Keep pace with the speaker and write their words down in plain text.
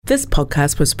This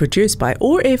podcast was produced by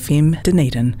OAR FM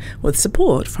Dunedin with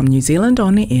support from New Zealand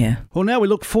On Air. Well, now we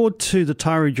look forward to the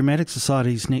Taieri Dramatic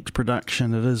Society's next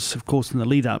production. It is, of course, in the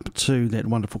lead up to that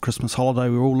wonderful Christmas holiday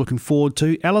we're all looking forward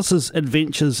to, Alice's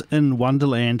Adventures in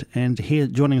Wonderland. And here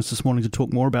joining us this morning to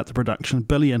talk more about the production,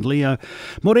 Billy and Leo.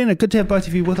 Morena, good to have both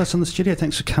of you with us in the studio.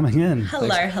 Thanks for coming in. Hello.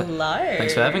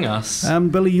 Thanks for having us.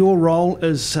 Billy, your role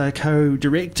is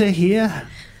co-director here.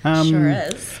 Sure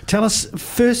is. Tell us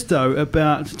first, though,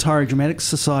 about Taieri Dramatic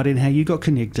Society and how you got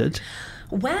connected.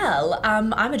 Well,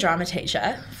 I'm a drama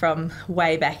teacher from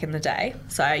way back in the day.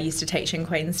 So I used to teach in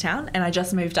Queenstown and I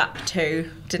just moved up to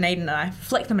Dunedin and I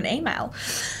flicked them an email.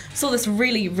 Saw this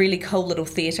really, really cool little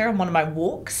theatre on one of my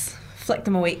walks. Flicked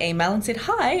them a wee email and said,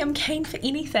 "Hi, I'm keen for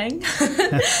anything."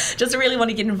 Just really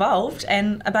want to get involved.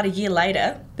 And about a year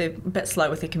later, they're a bit slow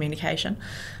with their communication,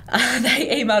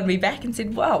 they emailed me back and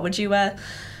said, "Wow, would you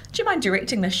mind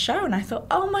directing this show?" And I thought,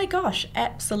 oh my gosh,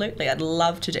 absolutely, I'd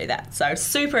love to do that. So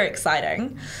super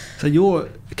exciting. So your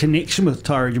connection with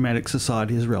Taieri Dramatic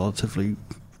Society is relatively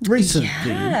recent.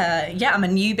 Yeah, I'm a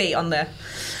newbie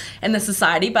in the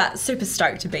society, but super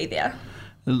stoked to be there.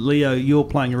 Leo, you're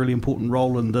playing a really important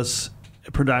role in this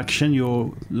production.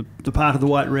 You're the part of the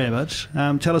White Rabbit.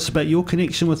 Tell us about your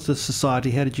connection with the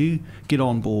society. How did you get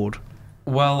on board?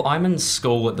 Well, I'm in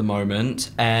school at the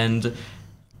moment, and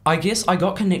I guess I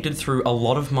got connected through a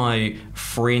lot of my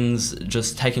friends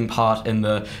just taking part in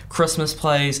the Christmas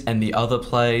plays and the other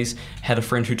plays. Had a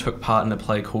friend who took part in a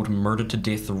play called Murdered to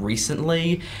Death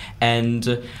recently,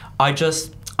 and I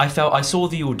saw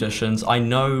the auditions. I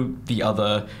know the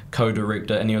other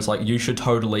co-director, and he was like, "You should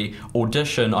totally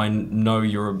audition. I know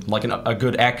you're like a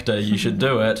good actor. You should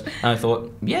do it." And I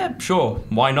thought, yeah, sure,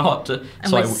 why not? And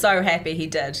we're so happy he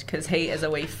did, because he is a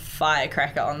wee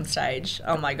firecracker on stage.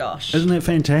 Oh my gosh. Isn't that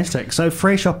fantastic? So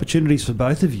fresh opportunities for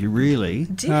both of you, really.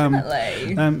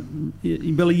 Definitely.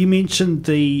 Billy, you mentioned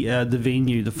the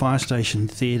venue, the Fire Station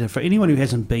Theatre. For anyone who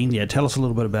hasn't been there, tell us a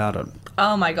little bit about it.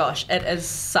 Oh my gosh, it is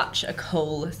such a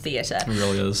cool theatre. It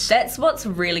really is. That's what's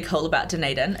really cool about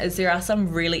Dunedin, is there are some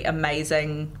really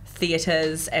amazing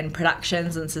theatres and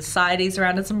productions and societies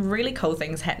around and some really cool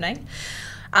things happening.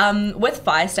 With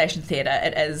Fire Station Theatre,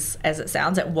 it is, as it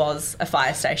sounds, it was a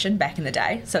fire station back in the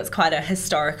day, so it's quite a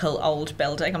historical old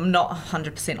building. I'm not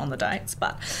 100% on the dates,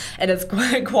 but it is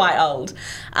quite old,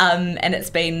 and it's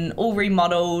been all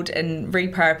remodelled and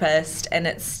repurposed, and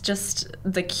it's just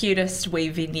the cutest wee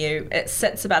venue. It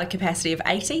sits about a capacity of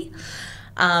 80.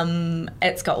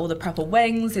 It's got all the proper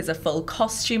wings, there's a full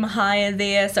costume hire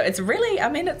there, so it's really,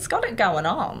 it's got it going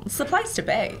on. It's the place to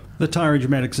be. The Taieri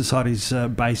Dramatic Society's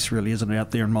base really isn't out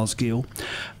there in Mosgiel.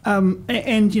 And,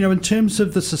 in terms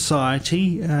of the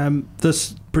society,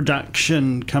 this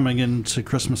production coming into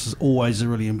Christmas is always a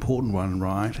really important one,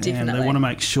 right? Definitely. And they want to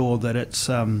make sure that it's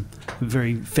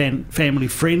very family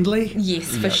friendly.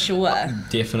 Yes, for sure.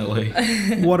 Definitely.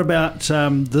 What about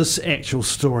this actual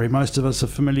story? Most of us are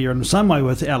familiar in some way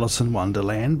with Alice in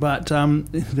Wonderland, but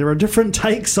there are different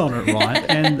takes on it, right?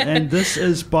 and this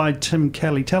is by Tim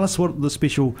Kelly. Tell us what the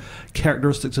special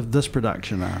characteristics of this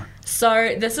production are.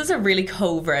 So this is a really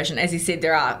cool version. As you said,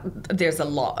 there's a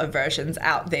lot of versions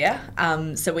out there.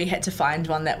 So we had to find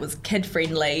one that was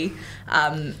kid-friendly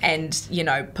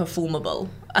and, performable.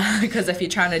 Because if you're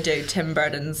trying to do Tim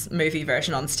Burton's movie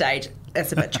version on stage,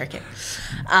 it's a bit tricky.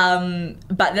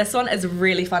 But this one is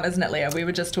really fun, isn't it, Leo? We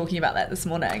were just talking about that this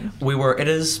morning. We were. It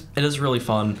is really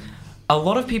fun. A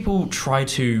lot of people try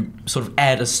to sort of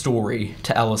add a story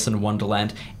to Alice in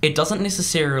Wonderland. It doesn't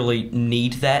necessarily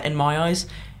need that in my eyes.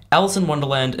 Alice in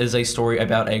Wonderland is a story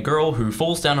about a girl who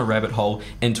falls down a rabbit hole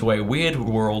into a weird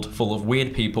world full of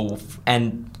weird people,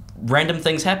 and random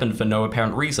things happen for no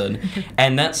apparent reason.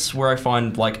 And that's where I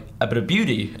find a bit of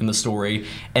beauty in the story,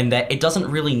 and that it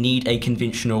doesn't really need a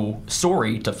conventional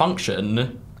story to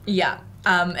function. Yeah.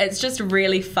 It's just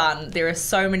really fun. There are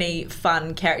so many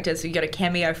fun characters. We've got a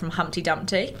cameo from Humpty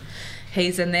Dumpty.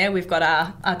 He's in there. We've got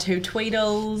our two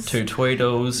Tweedles.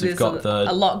 We've got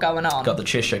a lot going on. Got the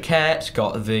Cheshire Cat.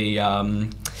 Got the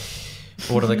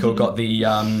what are they called? Got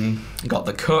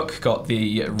the cook. Got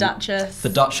the Duchess. The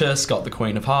Duchess. Got the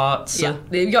Queen of Hearts. Yeah,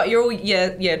 you've got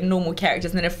your normal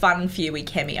characters and then a fun few wee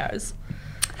cameos.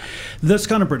 This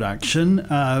kind of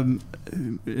production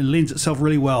lends itself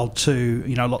really well to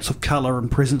lots of colour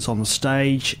and presence on the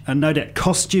stage, and no doubt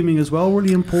costuming as well,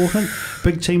 really important.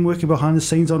 Big team working behind the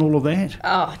scenes on all of that.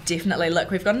 Oh, definitely.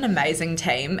 Look, we've got an amazing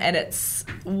team, and it's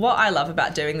what I love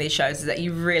about doing these shows is that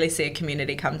you really see a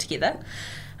community come together.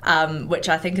 which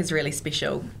I think is really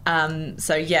special.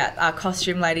 So yeah, our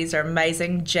costume ladies are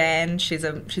amazing. Jan, she's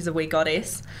a wee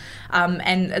goddess.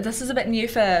 And this is a bit new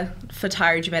for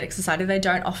Taieri Dramatic Society. They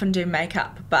don't often do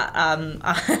makeup, but I'm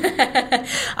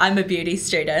a beauty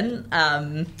student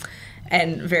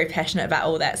and very passionate about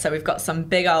all that. So we've got some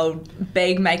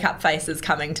big makeup faces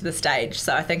coming to the stage.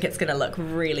 So I think it's going to look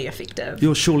really effective.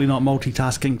 You're surely not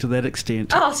multitasking to that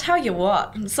extent. Oh, I'll tell you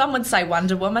what. Some would say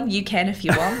Wonder Woman. You can if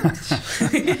you want.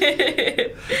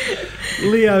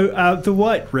 Leo, the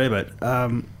White Rabbit,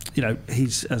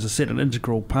 he's, as I said, an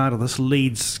integral part of this,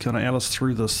 leads kind of Alice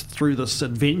through this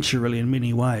adventure really in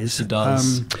many ways. It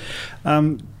does.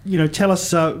 Tell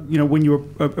us, when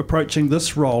you were approaching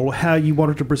this role, how you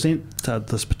wanted to present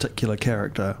this particular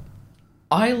character.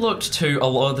 I looked to a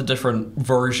lot of the different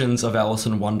versions of Alice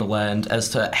in Wonderland as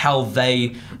to how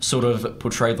they sort of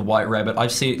portray the White Rabbit.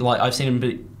 I've seen him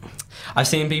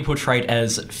be portrayed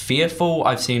as fearful.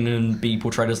 I've seen him be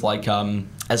portrayed as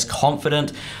as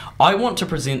confident. I want to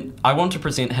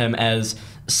present him as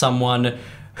someone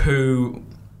who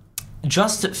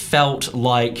just felt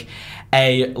like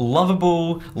a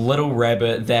lovable little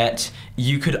rabbit that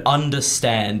you could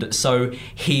understand. So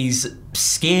he's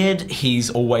scared, he's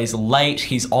always late,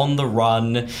 he's on the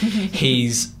run,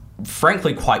 he's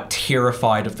frankly quite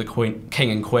terrified of the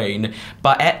king and queen,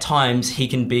 but at times he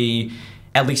can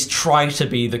at least try to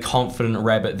be the confident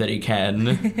rabbit that he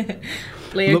can.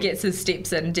 Leo gets his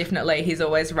steps in, definitely. He's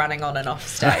always running on and off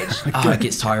stage. It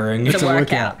gets tiring. It's a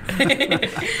workout.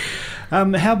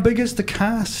 How big is the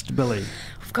cast, Billy?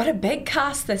 We've got a big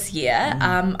cast this year.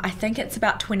 I think it's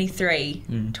about 23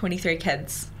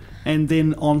 kids. And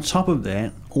then on top of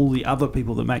that, all the other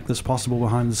people that make this possible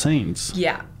behind the scenes.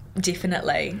 Yeah,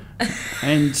 definitely.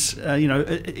 And,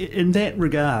 in that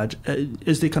regard,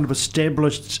 is there kind of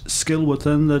established skill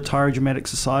within the Taieri Dramatic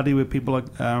Society where people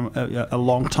are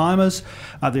long-timers?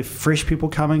 Are there fresh people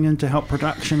coming in to help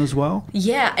production as well?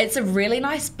 Yeah, it's a really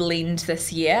nice blend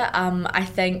this year. I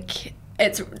think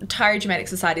Taieri Dramatic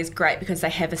Society is great because they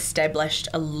have established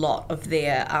a lot of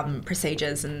their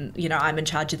procedures, and I'm in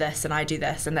charge of this and I do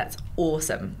this, and that's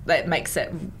awesome. That makes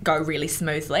it go really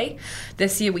smoothly.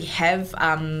 This year we have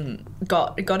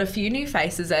got a few new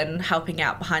faces in helping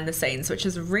out behind the scenes, which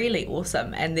is really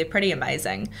awesome, and they're pretty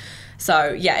amazing.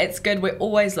 So yeah, it's good. We're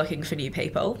always looking for new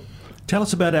people. Tell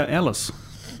us about our Alice.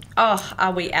 Oh,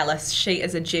 are we Alice? She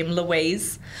is a gem,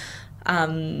 Louise.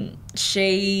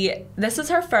 This is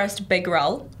her first big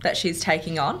role that she's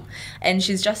taking on, and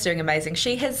she's just doing amazing.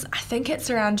 She has, I think it's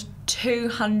around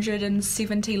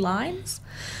 270 lines,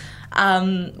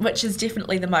 which is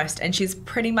definitely the most, and she's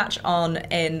pretty much on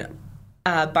in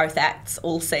both acts,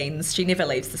 all scenes. She never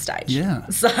leaves the stage. Yeah.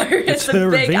 So it's a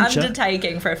big adventure.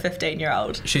 Undertaking for a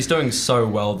 15-year-old. She's doing so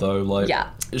well though,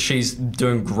 she's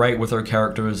doing great with her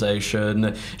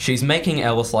characterization. She's making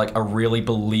Alice like a really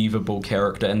believable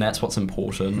character, and that's what's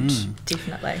important.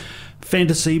 Definitely.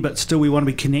 Fantasy, but still we want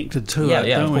to be connected to it,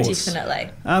 Yeah, don't of we? course.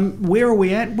 Definitely. Where are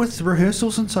we at with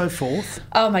rehearsals and so forth?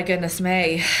 Oh my goodness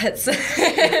me. It's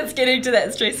it's getting to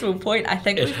that stressful point. I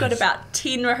think we've got about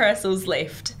 10 rehearsals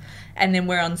left, and then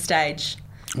we're on stage.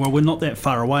 Well, we're not that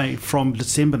far away from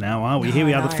December now, are we? No, Here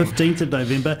we are, no. the 15th of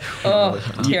November. Oh,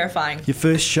 terrifying. Your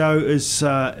first show is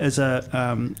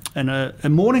a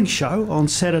morning show on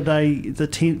Saturday, the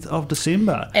 10th of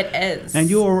December. It is. And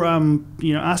you're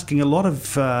asking a lot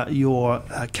of your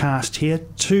cast here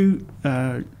to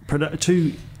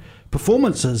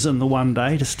performances in the one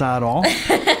day to start off.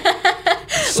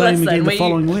 Same again the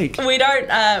following week. We don't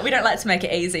like to make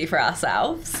it easy for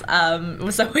ourselves.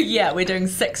 We're doing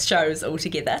 6 shows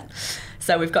altogether.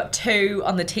 So we've got 2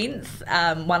 on the 10th,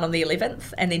 1 on the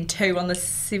 11th, and then 2 on the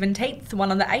 17th,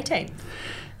 1 on the 18th.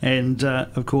 And,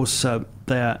 of course,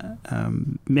 they are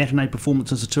matinee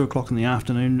performances at 2 o'clock in the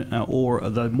afternoon, or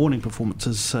the morning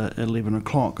performances at 11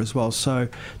 o'clock as well. So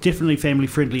definitely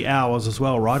family-friendly hours as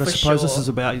well, right? I suppose this is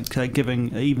about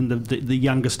giving even the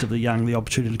youngest of the young the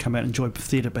opportunity to come out and enjoy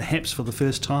theatre perhaps for the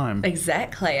first time.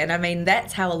 Exactly. And, I mean,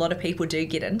 that's how a lot of people do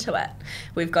get into it.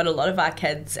 We've got a lot of our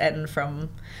kids in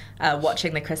from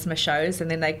watching the Christmas shows,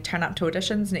 and then they turn up to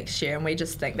auditions next year, and we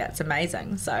just think that's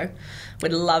amazing. So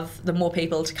we'd love the more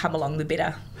people to come along, the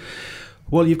better.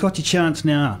 Well, you've got your chance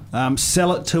now.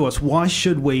 Sell it to us. Why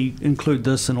should we include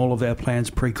this in all of our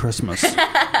plans pre-Christmas?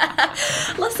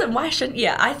 Listen, why shouldn't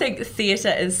you? I think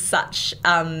theatre is such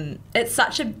a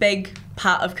big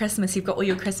part of Christmas. You've got all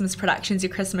your Christmas productions,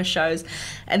 your Christmas shows,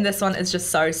 and this one is just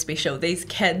so special. These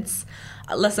kids...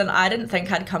 Listen, I didn't think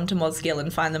I'd come to Mosgiel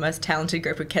and find the most talented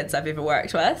group of kids I've ever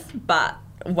worked with, but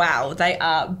wow, they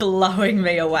are blowing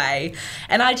me away.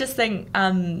 And I just think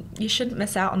you shouldn't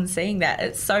miss out on seeing that.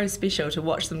 It's so special to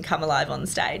watch them come alive on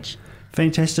stage.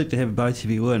 Fantastic to have both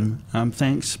of you in.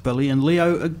 Thanks, Billy and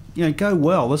Leo. Go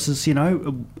well. This is,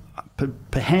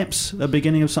 perhaps a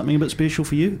beginning of something a bit special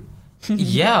for you.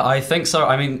 Yeah, I think so.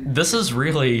 I mean, this is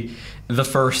really the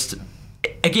first.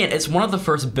 Again, it's one of the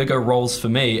first bigger roles for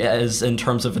me, as in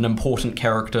terms of an important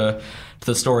character to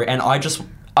the story. And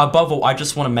above all, I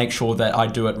just want to make sure that I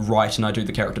do it right and I do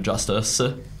the character justice.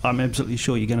 I'm absolutely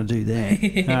sure you're going to do that.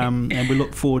 And we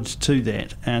look forward to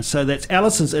that. So that's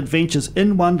Alice's Adventures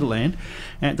in Wonderland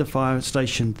at the Fire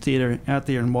Station Theatre out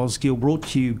there in Wasgill, brought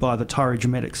to you by the Taieri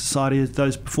Dramatic Society.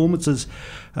 Those performances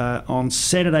on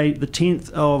Saturday the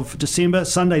 10th of December,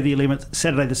 Sunday the 11th,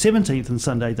 Saturday the 17th and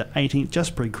Sunday the 18th,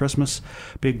 just pre-Christmas.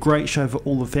 Be a great show for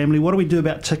all the family. What do we do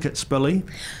about tickets, Billy?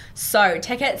 So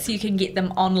tickets, you can get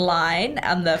them online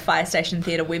on the Fire Station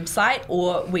Theatre website,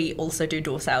 or we also do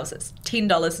door sales. It's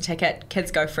 $10 a ticket.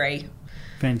 Kids go free.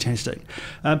 Fantastic.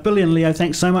 Billy and Leo,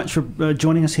 thanks so much for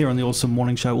joining us here on the Awesome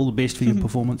Morning Show. All the best for your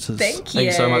performances. Thank you. Thank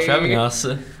you so much for having us.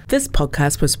 This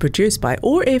podcast was produced by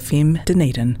OAR FM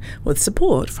Dunedin with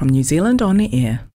support from New Zealand On the Air.